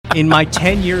In my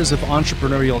 10 years of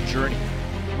entrepreneurial journey,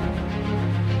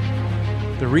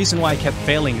 the reason why I kept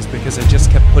failing is because I just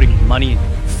kept putting money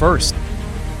first.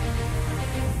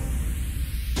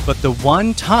 But the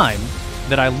one time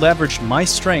that I leveraged my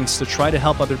strengths to try to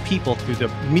help other people through the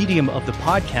medium of the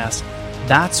podcast,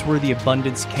 that's where the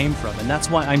abundance came from. And that's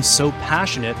why I'm so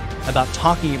passionate about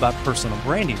talking about personal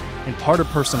branding. And part of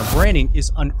personal branding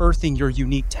is unearthing your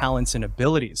unique talents and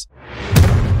abilities.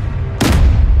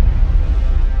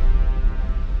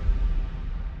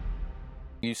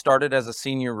 You started as a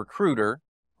senior recruiter,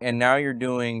 and now you're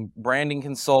doing branding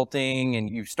consulting, and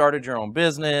you've started your own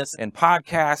business and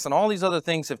podcasts, and all these other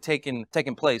things have taken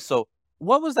place. So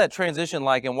what was that transition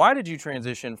like, and why did you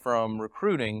transition from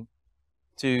recruiting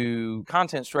to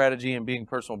content strategy and being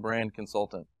personal brand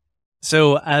consultant?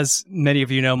 So as many of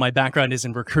you know, my background is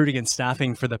in recruiting and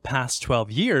staffing for the past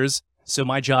 12 years. So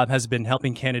my job has been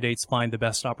helping candidates find the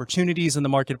best opportunities in the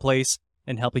marketplace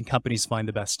and helping companies find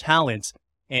the best talent.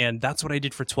 And that's what I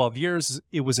did for 12 years.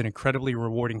 It was an incredibly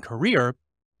rewarding career.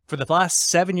 For the last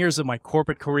 7 years of my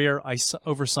corporate career, I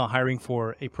oversaw hiring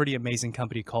for a pretty amazing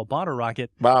company called Bottle Rocket.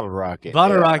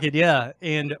 Rocket, yeah.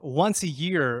 And once a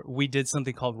year, we did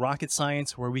something called Rocket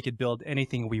Science, where we could build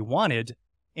anything we wanted.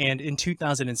 And in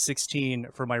 2016,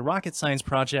 for my rocket science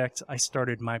project, I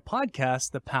started my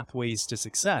podcast, The Pathways to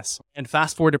Success. And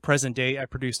fast forward to present day, I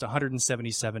produced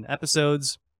 177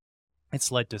 episodes.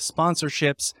 It's led to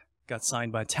sponsorships, got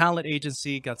signed by a talent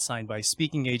agency, got signed by a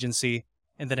speaking agency,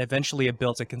 and then eventually I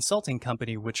built a consulting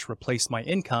company which replaced my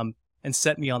income and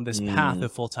set me on this path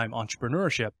of full-time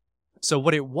entrepreneurship. So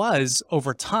what it was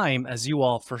over time, as you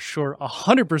all for sure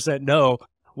 100% know,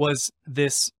 was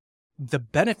the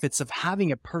benefits of having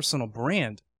a personal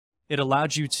brand. It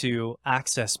allowed you to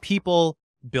access people,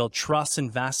 build trust,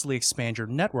 and vastly expand your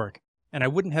network. And I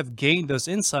wouldn't have gained those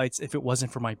insights if it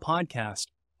wasn't for my podcast.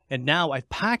 And now I've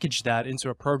packaged that into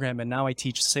a program, and now I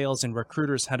teach sales and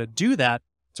recruiters how to do that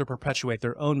to perpetuate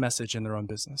their own message in their own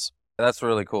business. That's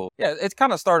really cool. Yeah, it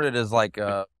kind of started as like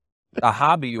a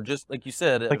hobby, or just like you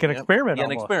said, like an experiment. Yeah,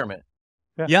 an experiment.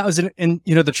 Yeah, and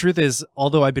you know, the truth is,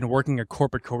 although I've been working a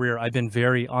corporate career, I've been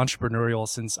very entrepreneurial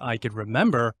since I could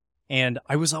remember. And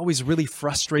I was always really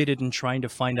frustrated in trying to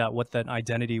find out what that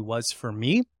identity was for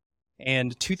me.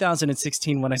 And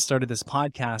 2016, when I started this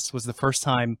podcast, was the first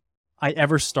time I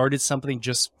ever started something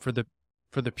just for the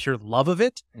pure love of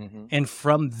it. Mm-hmm. And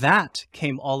from that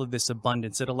came all of this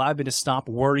abundance. It allowed me to stop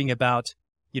worrying about,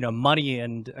 you know, money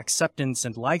and acceptance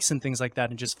and likes and things like that,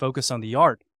 and just focus on the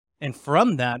art. And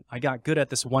from that, I got good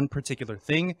at this one particular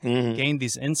thing, gained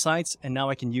these insights, and now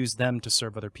I can use them to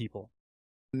serve other people.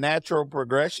 Natural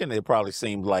progression, it probably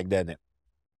seemed like, doesn't it?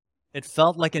 It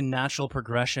felt like a natural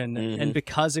progression. And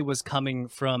because it was coming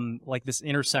from like this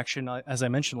intersection, as I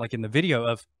mentioned, like in the video,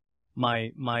 of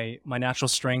my natural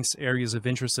strengths, areas of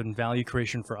interest, and value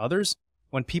creation for others,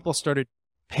 when people started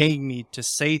paying me to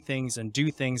say things and do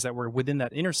things that were within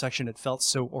that intersection, it felt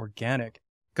so organic.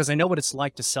 Because I know what it's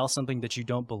like to sell something that you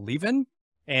don't believe in,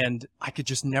 and I could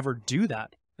just never do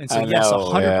that. And so, yes,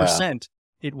 100%,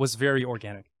 it was very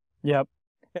organic. Yep.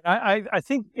 I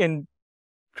think, and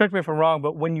correct me if I'm wrong,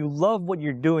 but when you love what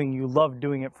you're doing, you love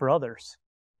doing it for others.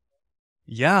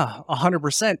 Yeah,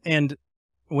 100%. And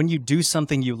when you do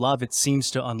something you love, it seems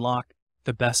to unlock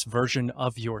the best version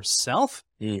of yourself.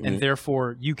 And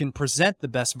therefore, you can present the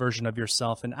best version of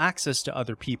yourself and access to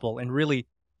other people, and really,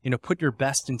 you know, put your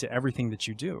best into everything that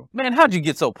you do. Man, how'd you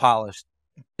get so polished?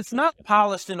 It's not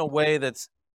polished in a way that's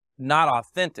not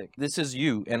authentic. This is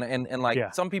you. And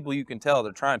like some people, you can tell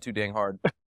they're trying too dang hard.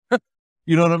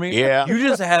 You know what I mean? Yeah. You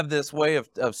just have this way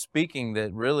of speaking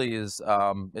that really is,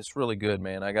 it's really good,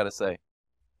 man. I got to say.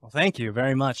 Well, thank you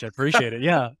very much. I appreciate it.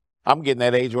 Yeah. I'm getting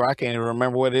that age where I can't even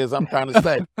remember what it is I'm trying to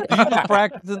say. Do you just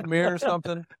practice in the mirror or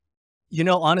something? You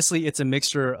know, honestly, it's a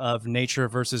mixture of nature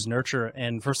versus nurture.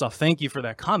 And first off, thank you for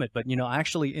that comment. But, you know,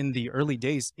 actually in the early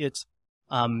days, it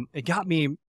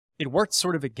worked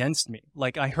sort of against me.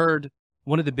 Like, I heard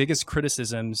one of the biggest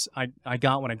criticisms I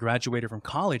got when I graduated from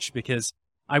college, because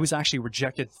I was actually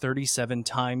rejected 37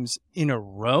 times in a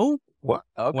row. What?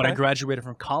 Okay. When I graduated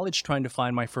from college, trying to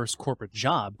find my first corporate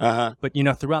job. But, you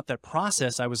know, throughout that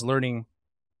process, I was learning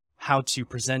how to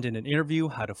present in an interview,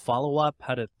 how to follow up,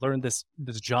 how to learn this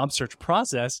job search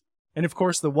process. And of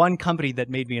course, the one company that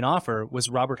made me an offer was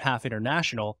Robert Half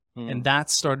International. And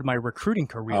that started my recruiting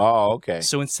career. Oh, okay.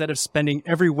 So instead of spending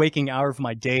every waking hour of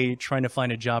my day trying to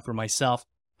find a job for myself,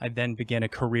 I then began a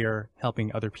career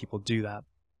helping other people do that.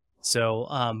 So,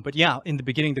 but yeah, in the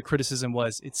beginning, the criticism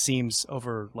was, it seems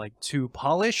over like too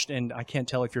polished, and I can't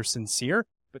tell if you're sincere,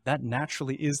 but that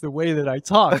naturally is the way that I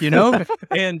talk, you know?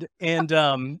 and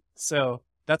so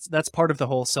That's part of the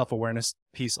whole self-awareness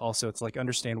piece also. It's like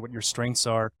understand what your strengths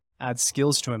are, add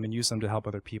skills to them, and use them to help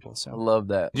other people. I So love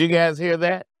that. Did you guys hear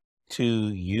that? To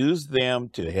use them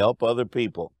to help other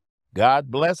people. God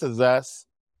blesses us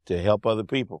to help other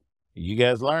people. You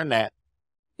guys learn that.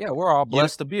 Yeah, we're all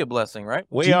blessed to be a blessing, right?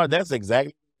 We are. That's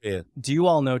exactly it. do you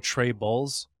all know Trey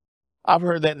Bowles? I've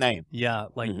heard that name. Yeah,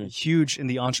 like Mhm. huge in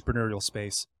the entrepreneurial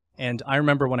space. And I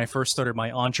remember when I first started my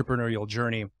entrepreneurial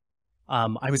journey,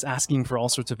 I was asking for all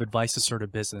sorts of advice to start a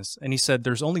business. And he said,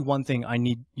 there's only one thing I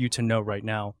need you to know right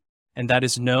now. And that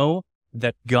is know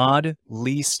that God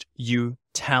leased you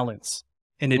talents.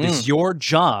 And it is your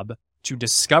job to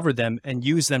discover them and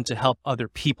use them to help other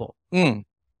people. Mm.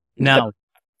 Now,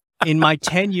 in my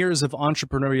 10 years of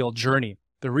entrepreneurial journey,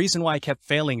 the reason why I kept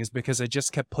failing is because I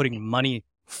just kept putting money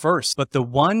first. But the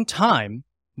one time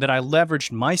that I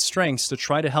leveraged my strengths to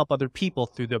try to help other people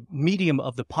through the medium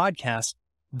of the podcast,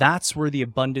 that's where the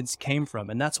abundance came from.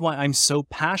 And that's why I'm so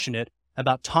passionate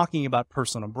about talking about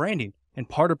personal branding. And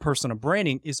part of personal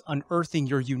branding is unearthing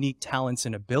your unique talents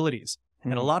and abilities.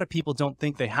 And a lot of people don't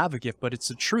think they have a gift, but it's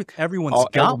the truth. Everyone's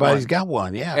got everybody's one. got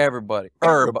one. Yeah. Everybody.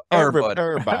 Everybody.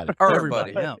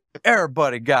 Everybody. Yeah.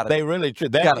 Everybody got it. They really true.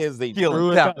 That Gotta is the feel it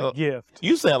true. out. A gift.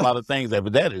 You say a lot of things there,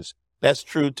 but that's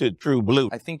true to true blue.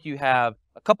 I think you have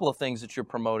a couple of things that you're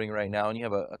promoting right now, and you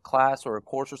have a class or a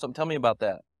course or something. Tell me about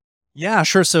that. Yeah,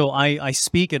 sure. So I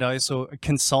speak and I also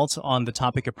consult on the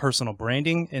topic of personal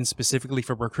branding and specifically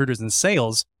for recruiters and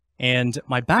sales. And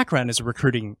my background is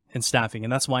recruiting and staffing.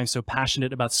 And that's why I'm so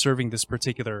passionate about serving this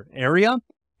particular area.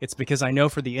 It's because I know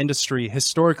for the industry,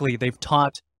 historically, they've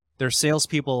taught their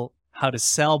salespeople how to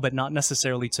sell, but not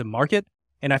necessarily to market.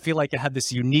 And I feel like I have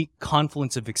this unique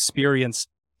confluence of experience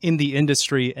in the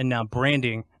industry and now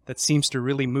branding that seems to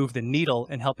really move the needle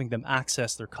in helping them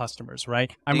access their customers,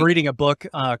 right? I'm reading a book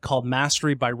called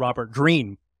Mastery by Robert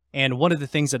Greene. And one of the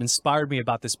things that inspired me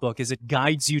about this book is it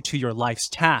guides you to your life's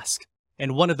task.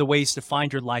 And one of the ways to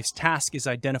find your life's task is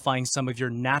identifying some of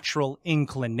your natural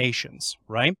inclinations,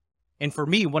 right? And for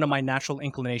me, one of my natural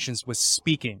inclinations was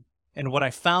speaking. And what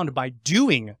I found by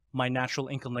doing my natural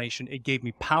inclination, it gave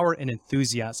me power and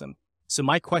enthusiasm. So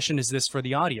my question is this for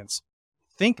the audience.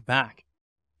 Think back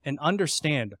and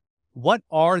understand, what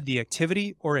are the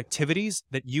activity or activities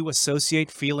that you associate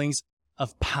feelings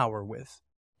of power with?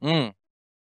 I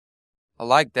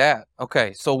like that.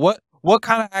 Okay, so what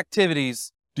kind of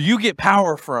activities do you get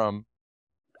power from?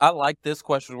 I like this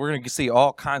question. We're going to see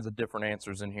all kinds of different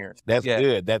answers in here. That's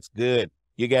good. That's good.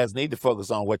 You guys need to focus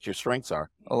on what your strengths are.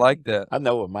 I like that. I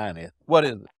know what mine is. What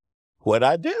is it? What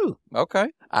I do. Okay.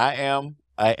 I am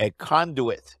a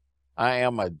conduit. I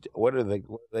am what do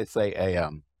they say?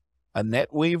 A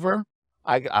net weaver.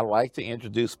 I like to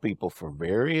introduce people for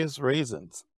various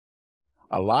reasons.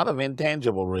 A lot of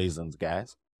intangible reasons,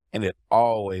 guys. And it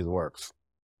always works.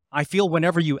 I feel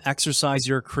whenever you exercise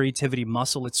your creativity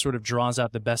muscle, it sort of draws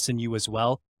out the best in you as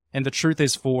well. And the truth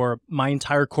is, for my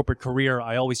entire corporate career,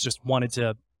 I always just wanted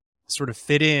to sort of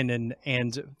fit in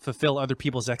and fulfill other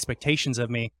people's expectations of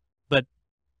me.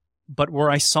 But where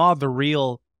I saw the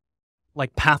real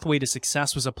like pathway to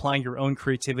success was applying your own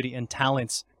creativity and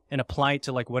talents and apply it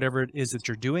to like whatever it is that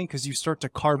you're doing, because you start to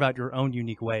carve out your own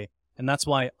unique way. And that's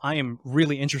why I am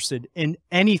really interested in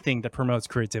anything that promotes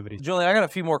creativity. Julian, I got a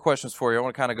few more questions for you. I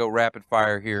want to kind of go rapid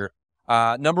fire here.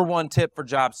 Number one tip for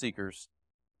job seekers.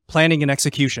 Planning and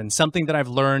execution. Something that I've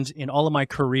learned in all of my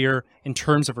career in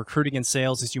terms of recruiting and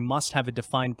sales is you must have a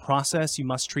defined process. You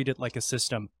must treat it like a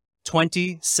system.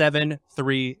 20, 7,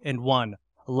 3, and 1.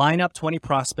 Line up 20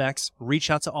 prospects,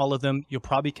 reach out to all of them. You'll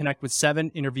probably connect with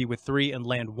 7, interview with 3, and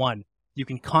land 1. You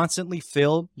can constantly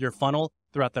fill your funnel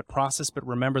throughout that process, but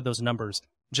remember those numbers.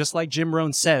 Just like Jim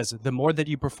Rohn says, the more that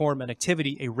you perform an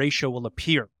activity, a ratio will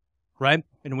appear, right?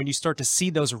 And when you start to see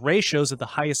those ratios of the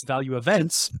highest value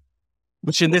events,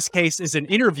 which in this case is an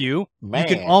interview, you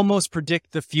can almost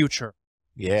predict the future.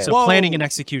 Yeah. So planning and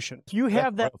execution. If you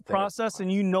have that process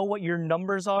and you know what your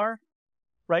numbers are,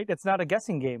 right? It's not a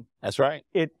guessing game. That's right.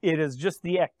 It is just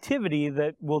the activity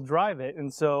that will drive it.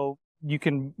 And so you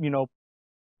can,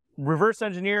 reverse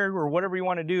engineer or whatever you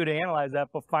want to do to analyze that,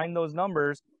 but find those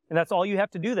numbers. And that's all you have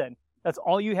to do then. That's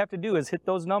all you have to do is hit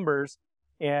those numbers.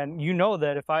 And you know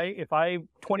that if I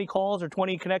 20 calls or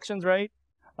 20 connections, right?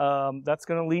 That's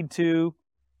going to lead to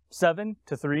 7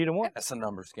 to 3 to 1. That's a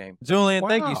numbers game. Julian,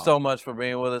 thank you so much for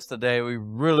being with us today. We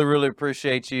really, really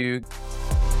appreciate you.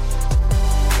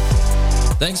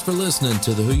 Thanks for listening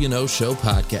to the Who You Know Show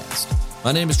podcast.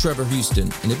 My name is Trevor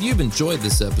Houston, and if you've enjoyed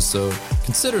this episode,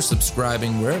 consider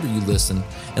subscribing wherever you listen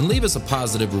and leave us a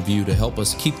positive review to help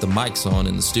us keep the mics on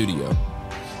in the studio.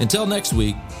 Until next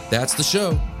week, that's the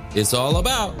show. It's all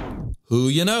about Who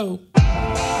You Know.